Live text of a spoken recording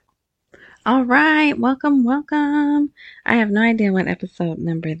All right, welcome, welcome. I have no idea what episode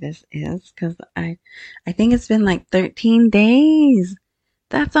number this is because I think it's been like 13 days.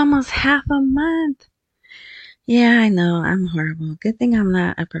 That's almost half a month. Yeah, I know, I'm horrible. Good thing I'm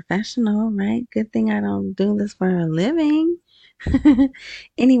not a professional, right? Good thing I don't do this for a living.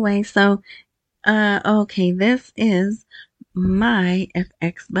 Anyway, okay, this is my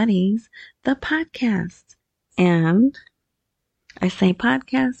FX Buddies, the podcast. And I say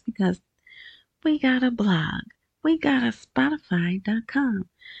podcast because we got a blog. We got a Spotify.com.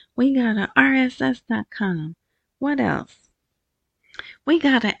 We got a RSS.com. What else? We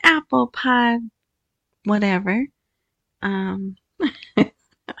got an Apple Pod, whatever. Um,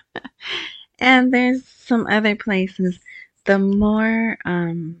 and there's some other places. The more,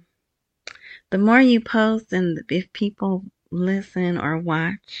 um, the more you post and if people listen or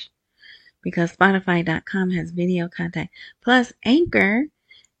watch, because Spotify.com has video content. Plus Anchor,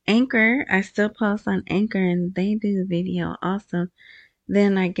 I still post on Anchor and they do video also.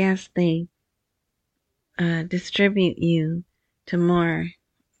 Then I guess they distribute you to more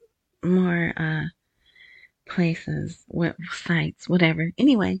places, websites, whatever.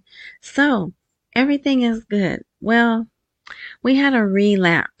 Anyway, so everything is good. Well, we had a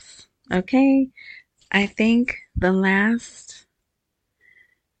relapse. Okay, I think the last.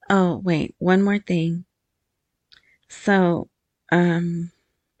 Oh wait, one more thing. So,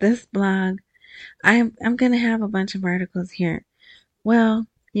 this blog, I'm gonna have a bunch of articles here. Well,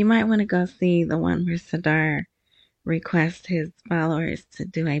 you might want to go see the one where Sadar request his followers to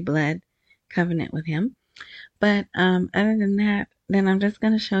do a blood covenant with him. But other than that, then I'm just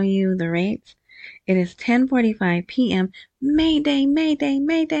going to show you the rates. It is 10:45 p.m. Mayday, Mayday,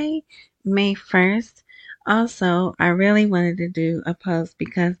 Mayday, May 1st. Also, I really wanted to do a post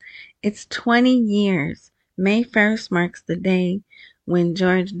because it's 20 years. May 1st marks the day when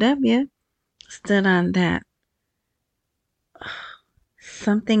George W. stood on that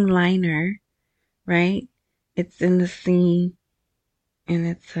something liner, right? It's in the sea and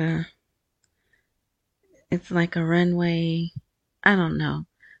it's like a runway. I don't know,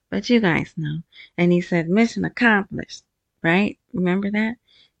 but you guys know. And he said, mission accomplished, right? Remember that?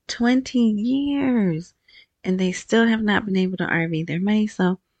 20 years. And they still have not been able to RV their money.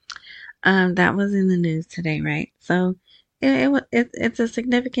 So, that was in the news today, right? So it's a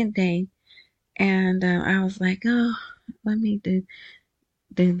significant day. And, I was like, oh, let me do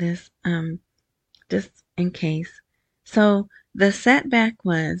this, just in case. So the setback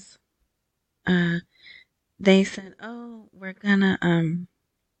was, uh, they said, "Oh, we're gonna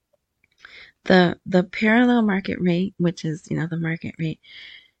the parallel market rate, which is the market rate,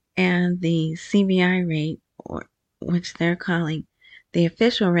 and the CBI rate, or which they're calling the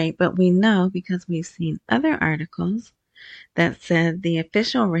official rate, but we know because we've seen other articles that said the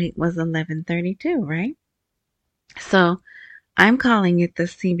official rate was 11.32, right? So I'm calling it the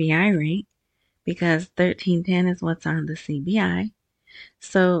CBI rate because 13.10 is what's on the CBI.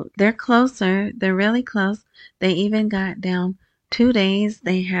 So they're closer. They're really close. They even got down 2 days.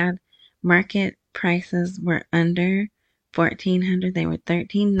 They had market prices were under 1400. They were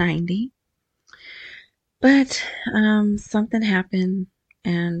 1390. But something happened,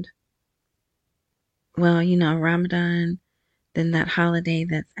 and well, Ramadan, then that holiday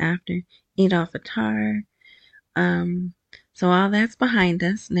that's after, Eid al-Fitr. Um, so all that's behind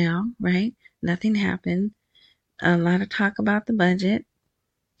us now, right? Nothing happened. A lot of talk about the budget.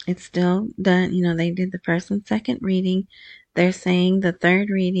 It's still done. They did the first and second reading. They're saying the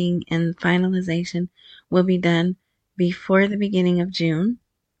third reading and finalization will be done before the beginning of June,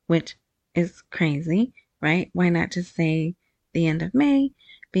 which is crazy, right? Why not just say the end of May?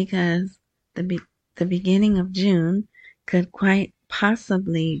 Because the beginning of June could quite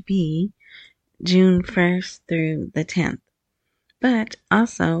possibly be June 1st through the 10th. But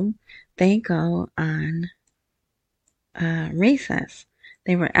also, they go on recess.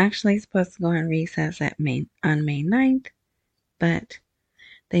 They were actually supposed to go on recess on May 9th, but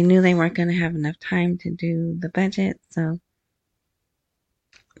they knew they weren't going to have enough time to do the budget, so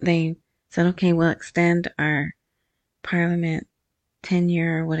they said, okay, we'll extend our parliament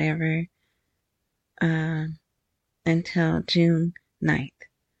tenure or whatever uh, until June 9th.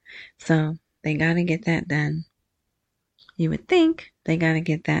 So they got to get that done. You would think they got to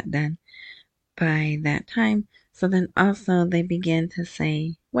get that done by that time. So then also they begin to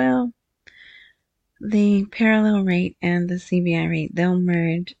say, well, the parallel rate and the CBI rate, they'll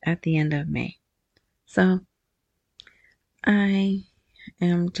merge at the end of May. So I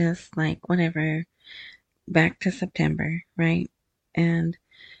am just like, whatever, back to September, right? And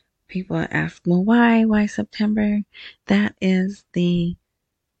people ask, well, why? Why September? That is the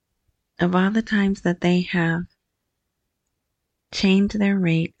of all the times that they have changed their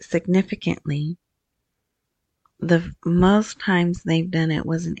rate significantly, the most times they've done it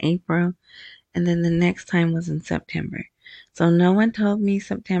was in April, and then the next time was in September. So no one told me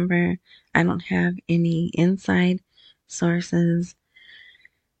September. I don't have any inside sources.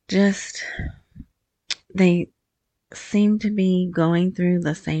 Just they seem to be going through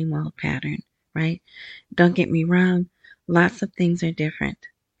the same old pattern, right? Don't get me wrong, lots of things are different.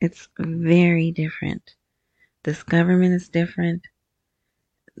 It's very different. This government is different.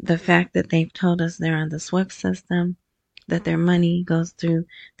 The fact that they've told us they're on the SWIFT system, that their money goes through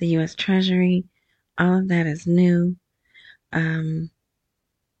the U.S. Treasury, all of that is new.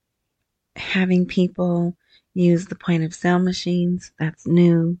 Having people use the point of sale machines, that's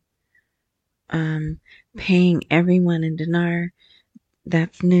new. Paying everyone in dinar,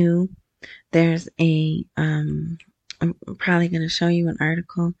 that's new. There's I'm probably going to show you an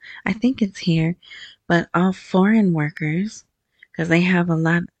article. I think it's here, but all foreign workers, because they have a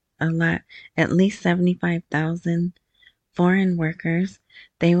lot, at least 75,000 foreign workers,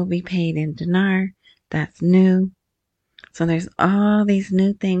 they will be paid in dinar. That's new. So there's all these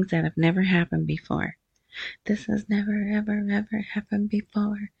new things that have never happened before. This has never, ever, ever happened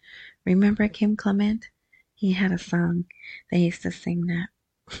before. Remember Kim Clement? He had a song. They used to sing that.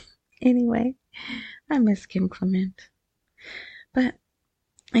 Anyway, I miss Kim Clement. But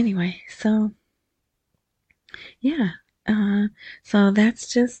anyway, so yeah. So that's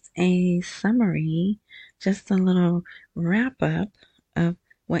just a summary, just a little wrap up of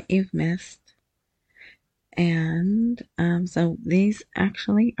what you've missed. And so these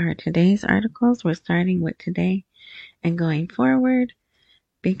actually are today's articles. We're starting with today and going forward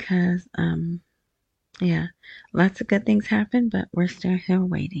because, yeah, lots of good things happen, but we're still here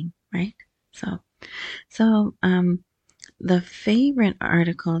waiting, right? So, the favorite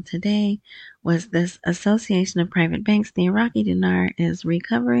article today was this Association of Private Banks. The Iraqi dinar is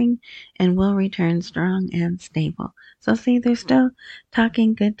recovering and will return strong and stable. So see, they're still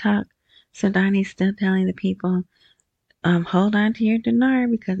talking good talk. Sudani's still telling the people, hold on to your dinar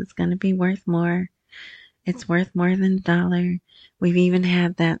because it's going to be worth more. It's worth more than $1. We've even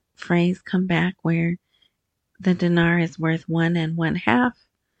had that phrase come back where the dinar is worth 1 1/2.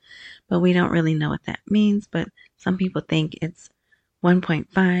 But we don't really know what that means. But some people think it's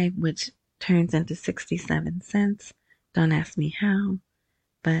 1.5, which turns into 67 cents. Don't ask me how.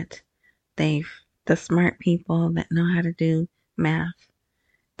 But the smart people that know how to do math,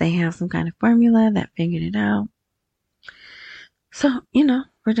 they have some kind of formula that figured it out. So,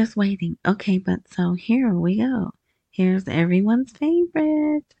 we're just waiting. Okay, but so here we go. Here's everyone's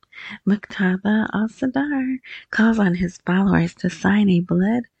favorite. Muqtada al-Sadr calls on his followers to sign a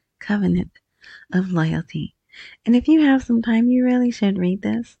blood covenant of loyalty. And if you have some time, you really should read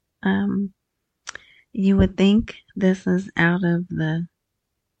this. You would think this is out of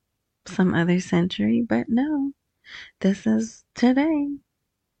some other century, but no, this is today.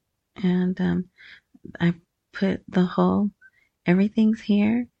 And I put everything's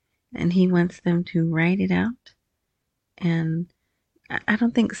here, and he wants them to write it out. And I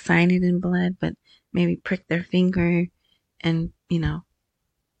don't think sign it in blood, but maybe prick their finger and,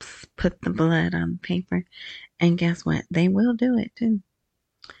 put the blood on paper. And guess what? They will do it too.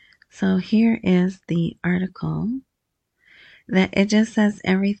 So here is the article that it just says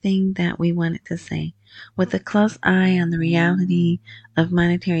everything that we wanted to say, with a close eye on the reality of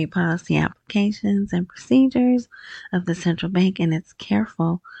monetary policy applications and procedures of the central bank and its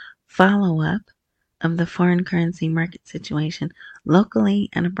careful follow-up of the foreign currency market situation locally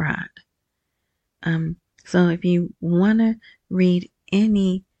and abroad. So if you want to read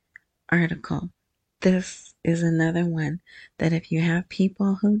any article, this is another one that if you have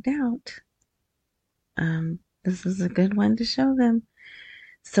people who doubt, this is a good one to show them.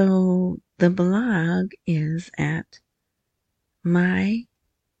 So the blog is at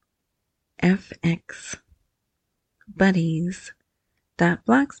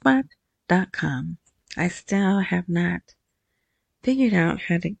myfxbuddies.blogspot.com. I still have not figured out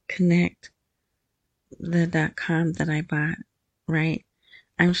how to connect the .com that I bought, right?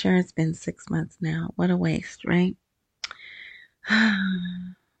 I'm sure it's been 6 months now. What a waste, right?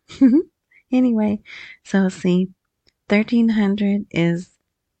 Anyway, so see, $1,300 is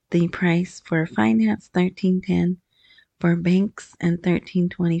the price for finance, $1,310 for banks, and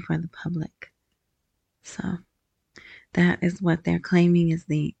 $1,320 for the public. So that is what they're claiming is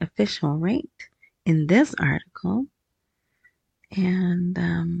the official rate in this article.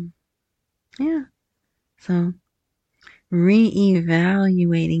 And yeah, so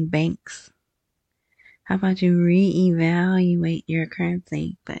reevaluating banks. How about you reevaluate your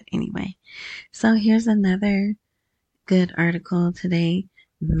currency? But anyway, so here's another good article today.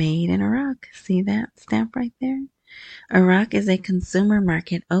 Made in Iraq. See that stamp right there? Iraq is a consumer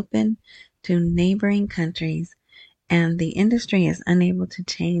market open to neighboring countries, and the industry is unable to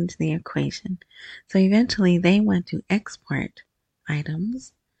change the equation. So eventually they want to export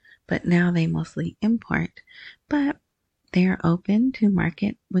items, but now they mostly import. But they're open to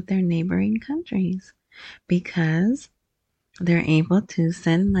market with their neighboring countries because they're able to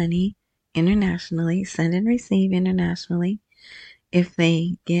send money internationally, send and receive internationally. If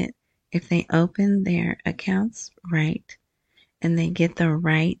they open their accounts right and they get the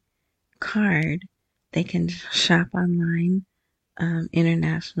right card, they can shop online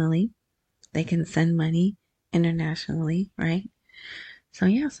internationally. They can send money internationally, right? So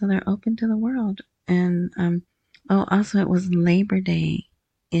yeah, so they're open to the world. And also it was Labor Day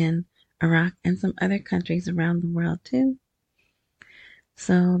in Iraq and some other countries around the world too.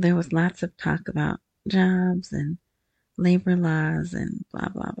 So there was lots of talk about jobs and labor laws and blah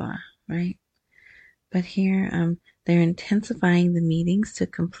blah blah, right? But here they're intensifying the meetings to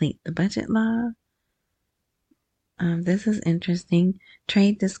complete the budget law. This is interesting.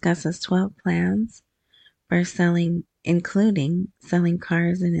 Trade discusses 12 plans for selling, including selling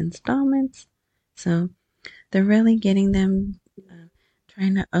cars in installments. So they're really getting them,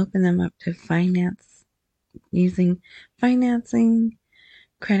 trying to open them up to finance, using financing,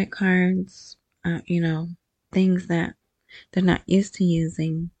 credit cards, things that they're not used to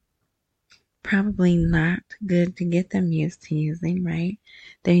using. Probably not good to get them used to using, right?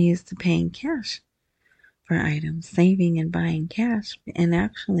 They're used to paying cash for items, saving and buying cash. And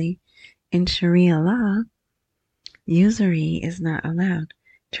actually, in Sharia law, usury is not allowed.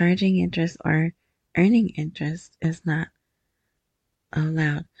 Charging interest or earning interest is not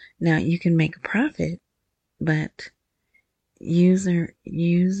allowed. Now, you can make a profit, but usury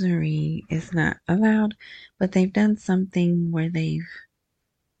is not allowed. But they've done something where they've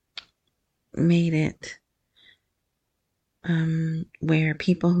made it where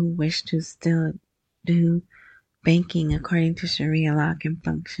people who wish to still do banking according to Sharia law can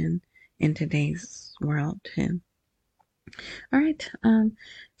function in today's world too. All right.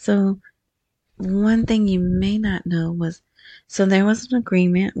 So one thing you may not know was, so there was an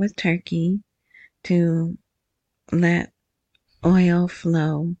agreement with Turkey to let oil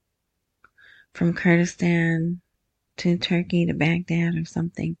flow from Kurdistan to Turkey to Baghdad or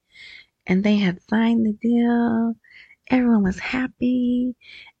something. And they had signed the deal. Everyone was happy.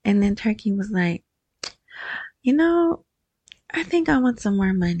 And then Turkey was like, I think I want some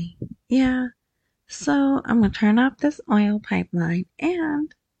more money. Yeah. So I'm going to turn off this oil pipeline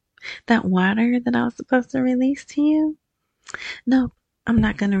and that water that I was supposed to release to you. No, I'm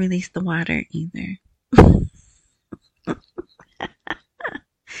not going to release the water either.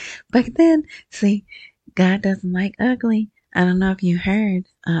 But then, see, God doesn't like ugly. I don't know if you heard,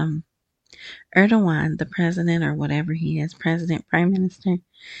 Erdogan, the president or whatever he is, president, prime minister,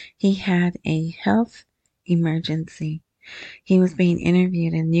 he had a health emergency. He was being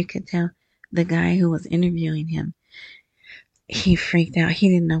interviewed and you could tell the guy who was interviewing him, he freaked out. He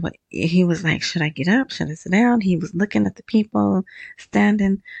didn't know what, he was like, should I get up? Should I sit down? He was looking at the people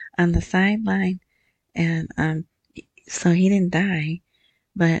standing on the sideline and, so he didn't die,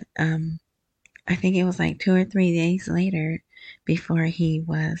 but, I think it was like 2 or 3 days later before he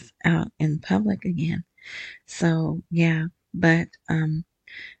was out in public again. So yeah, but,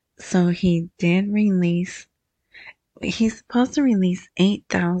 so he did release, he's supposed to release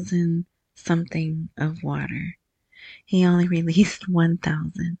 8,000 something of water. He only released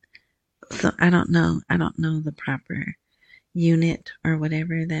 1,000. So I don't know the proper unit or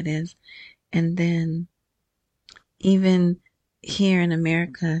whatever that is. And then even here in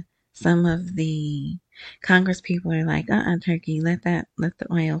America, some of the Congress people are like, Turkey, let the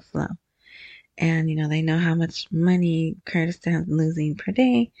oil flow. And, they know how much money Kurdistan's losing per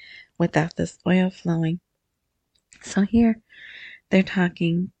day without this oil flowing. So here they're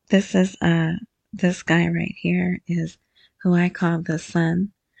talking, this is, this guy right here is who I call the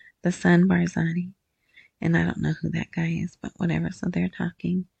Sun Barzani. And I don't know who that guy is, but whatever. So they're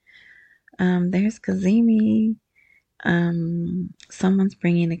talking. There's Kazemi. Someone's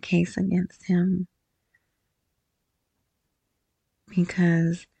bringing a case against him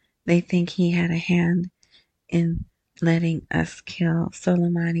because they think he had a hand in letting us kill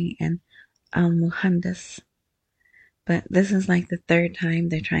Soleimani and al-Muhandis. But this is like the third time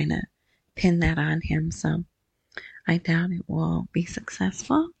they're trying to pin that on him, so I doubt it will be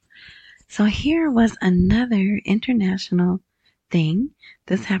successful. So here was another international thing.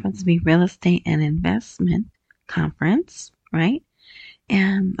 This happens to be real estate and investment conference, right?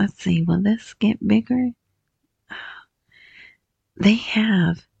 And let's see, will this get bigger? They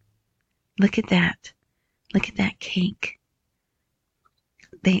have, look at that. Look at that cake.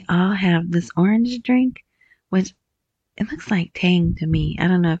 They all have this orange drink, which it looks like Tang to me. I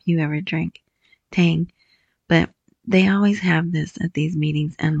don't know if you ever drink Tang, but they always have this at these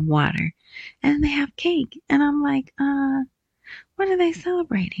meetings and water. And they have cake. And I'm like, what are they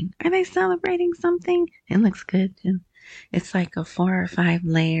celebrating? Are they celebrating something? It looks good too. It's like a 4 or 5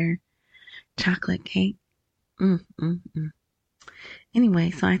 layer chocolate cake. Mm, mm, mm.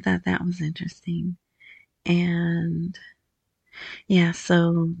 Anyway, so I thought that was interesting. And yeah,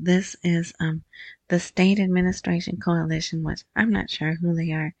 so this is the State Administration Coalition, which I'm not sure who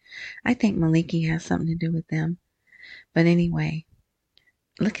they are. I think Maliki has something to do with them. But anyway,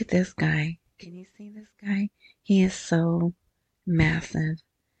 look at this guy. Can you see this guy? He is so massive.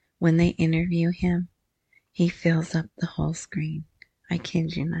 When they interview him, he fills up the whole screen. I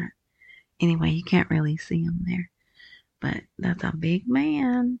kid you not. Anyway, you can't really see him there. But that's a big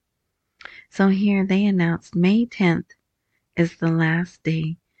man. So here they announced May 10th is the last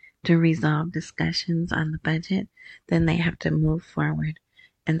day to resolve discussions on the budget. Then they have to move forward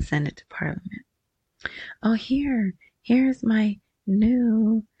and send it to Parliament. Oh, here's my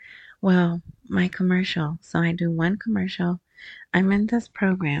my commercial. So I do one commercial. I'm in this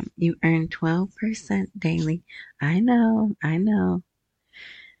program. You earn 12% daily. I know,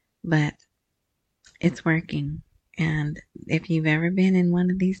 but it's working. And if you've ever been in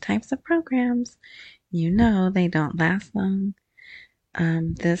one of these types of programs, you know they don't last long.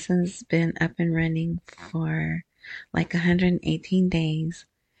 This has been up and running for like 118 days.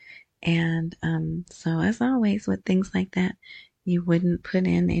 And so as always with things like that, you wouldn't put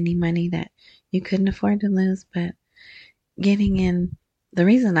in any money that you couldn't afford to lose. But getting in, the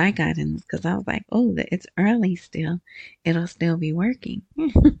reason I got in was because I was like, oh, it's early still. It'll still be working.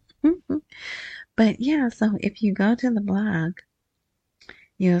 But yeah, so if you go to the blog,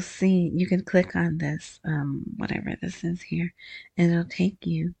 you'll see, you can click on this, whatever this is here, and it'll take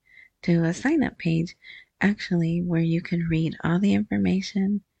you to a sign up page, actually, where you can read all the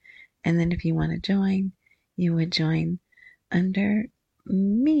information. And then if you want to join, you would join under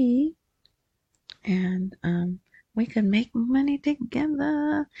me, and we could make money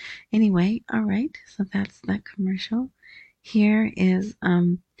together. Anyway, all right, so that's that commercial. Here is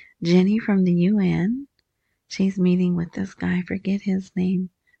Jenny from the UN. She's meeting with this guy. I forget his name.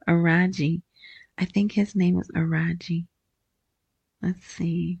 Araji. I think his name is Araji. Let's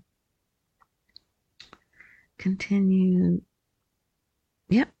see. Continue.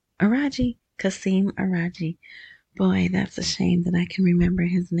 Yep, Araji. Kasim Araji. Boy, that's a shame that I can remember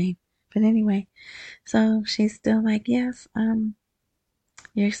his name. But anyway, so she's still like, yes,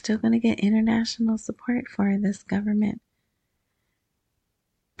 you're still going to get international support for this government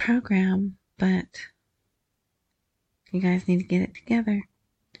program, but you guys need to get it together.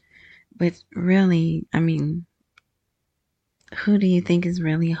 But really, I mean, who do you think is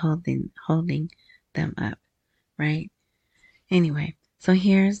really holding them up, right? Anyway, so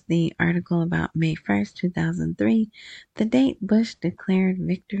here's the article about May 1st, 2003, the date Bush declared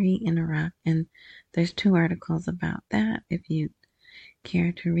victory in Iraq. And there's 2 articles about that if you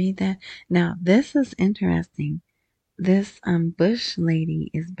care to read that. Now, this is interesting. This Bush lady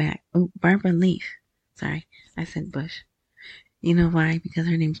is back. Oh, Barbara Leaf. Sorry, I said Bush. You know why? Because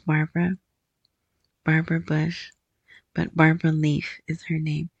her name's Barbara. Barbara Bush. But Barbara Leaf is her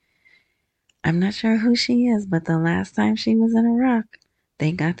name. I'm not sure who she is, but the last time she was in Iraq,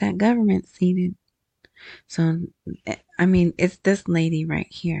 they got that government seated. So, I mean, it's this lady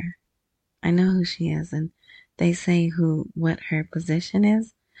right here. I know who she is, and they say what her position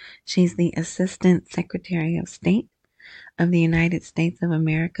is. She's the Assistant Secretary of State of the United States of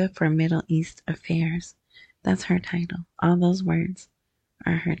America for Middle East Affairs. That's her title. All those words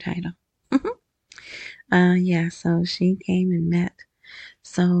are her title. Yeah, so she came and met.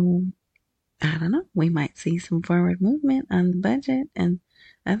 So, I don't know, we might see some forward movement on the budget and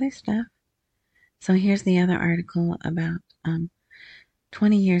other stuff. So here's the other article about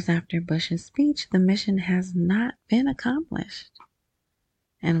 20 years after Bush's speech, the mission has not been accomplished,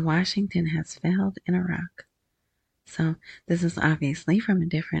 and Washington has failed in Iraq. So this is obviously from a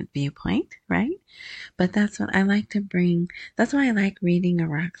different viewpoint, right? But that's what I like to bring. That's why I like reading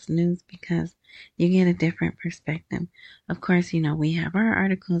Iraq's news, because you get a different perspective. Of course, we have our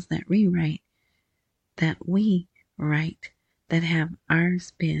articles that we write, that have our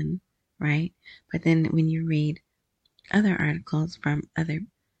spin, right? But then when you read other articles from other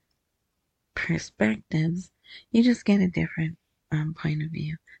perspectives, you just get a different point of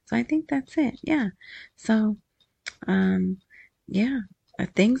view. So I think that's it. Yeah. So, yeah,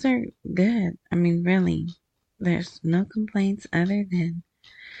 things are good. I mean, really, there's no complaints other than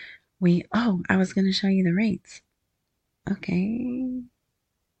I was going to show you the rates. Okay.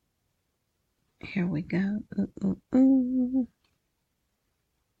 Here we go. Ooh, ooh, ooh.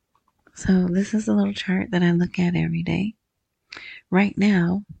 So this is a little chart that I look at every day. Right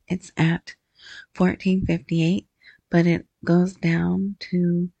now, it's at 1458, but it goes down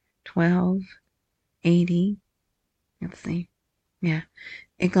to 1280. Let's see. Yeah,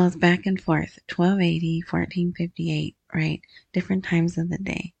 it goes back and forth. 1280, 1458, right? Different times of the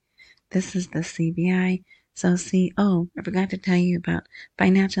day. This is the CBI. So I forgot to tell you about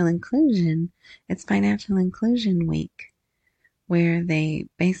financial inclusion. It's Financial Inclusion Week, where they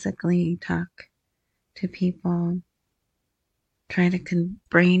basically talk to people, try to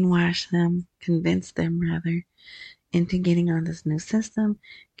brainwash them, convince them rather, into getting on this new system.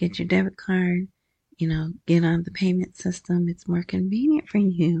 Get your debit card, get on the payment system. It's more convenient for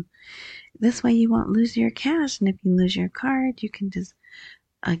you. This way you won't lose your cash. And if you lose your card, you can just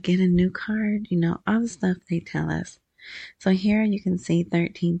get a new card, all the stuff they tell us. So here you can see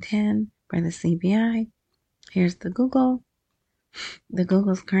 1310 for the CBI. Here's the Google. The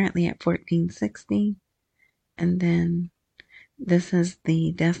Google's currently at 1460. And then this is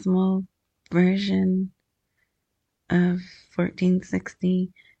the decimal version of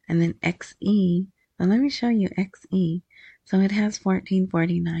 1460. And then XE. Now let me show you XE. So it has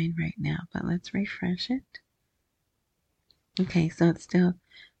 1449 right now, but let's refresh it. Okay, so it's still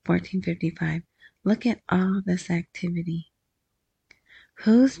 1455. Look at all this activity.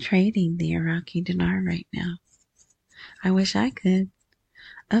 Who's trading the Iraqi dinar right now? I wish I could.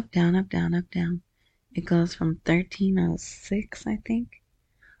 Up, down, up, down, up, down. It goes from 1306, I think,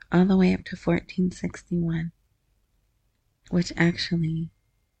 all the way up to 1461. Which actually,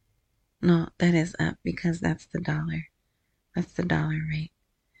 no, that is up because that's the dollar. That's the dollar rate.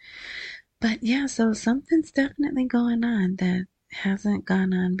 But yeah, so something's definitely going on that hasn't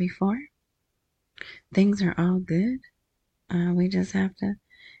gone on before. Things are all good. We just have to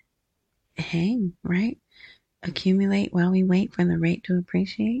hang, right? Accumulate while we wait for the rate to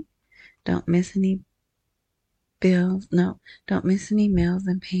appreciate. Don't miss any bills. No, don't miss any meals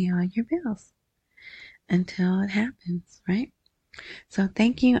and pay all your bills until it happens, right? So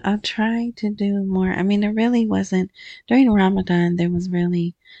thank you. I'll try to do more. I mean, there really wasn't, during Ramadan, there was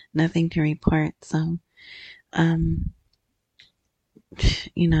really nothing to report. So,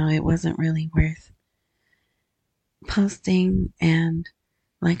 it wasn't really worth posting. And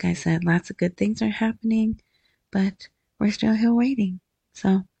like I said, lots of good things are happening, but we're still here waiting.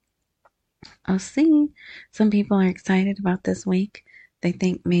 So I'll see. Some people are excited about this week. They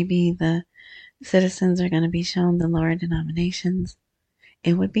think maybe the citizens are going to be shown the lower denominations.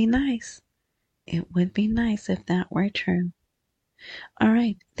 It would be nice. It would be nice if that were true. All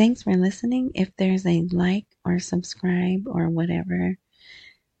right. Thanks for listening. If there's a like or subscribe or whatever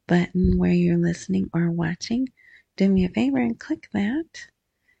button where you're listening or watching, do me a favor and click that.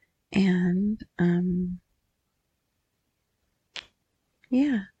 And,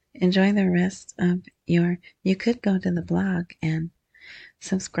 yeah, enjoy the rest of you could go to the blog and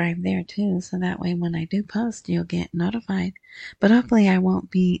subscribe there too. So that way when I do post, you'll get notified. But hopefully I won't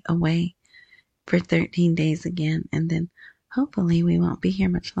be away for 13 days again. And then hopefully we won't be here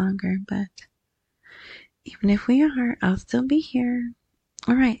much longer. But even if we are, I'll still be here.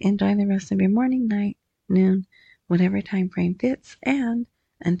 All right. Enjoy the rest of your morning, night, noon, whatever time frame fits. And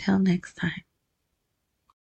until next time.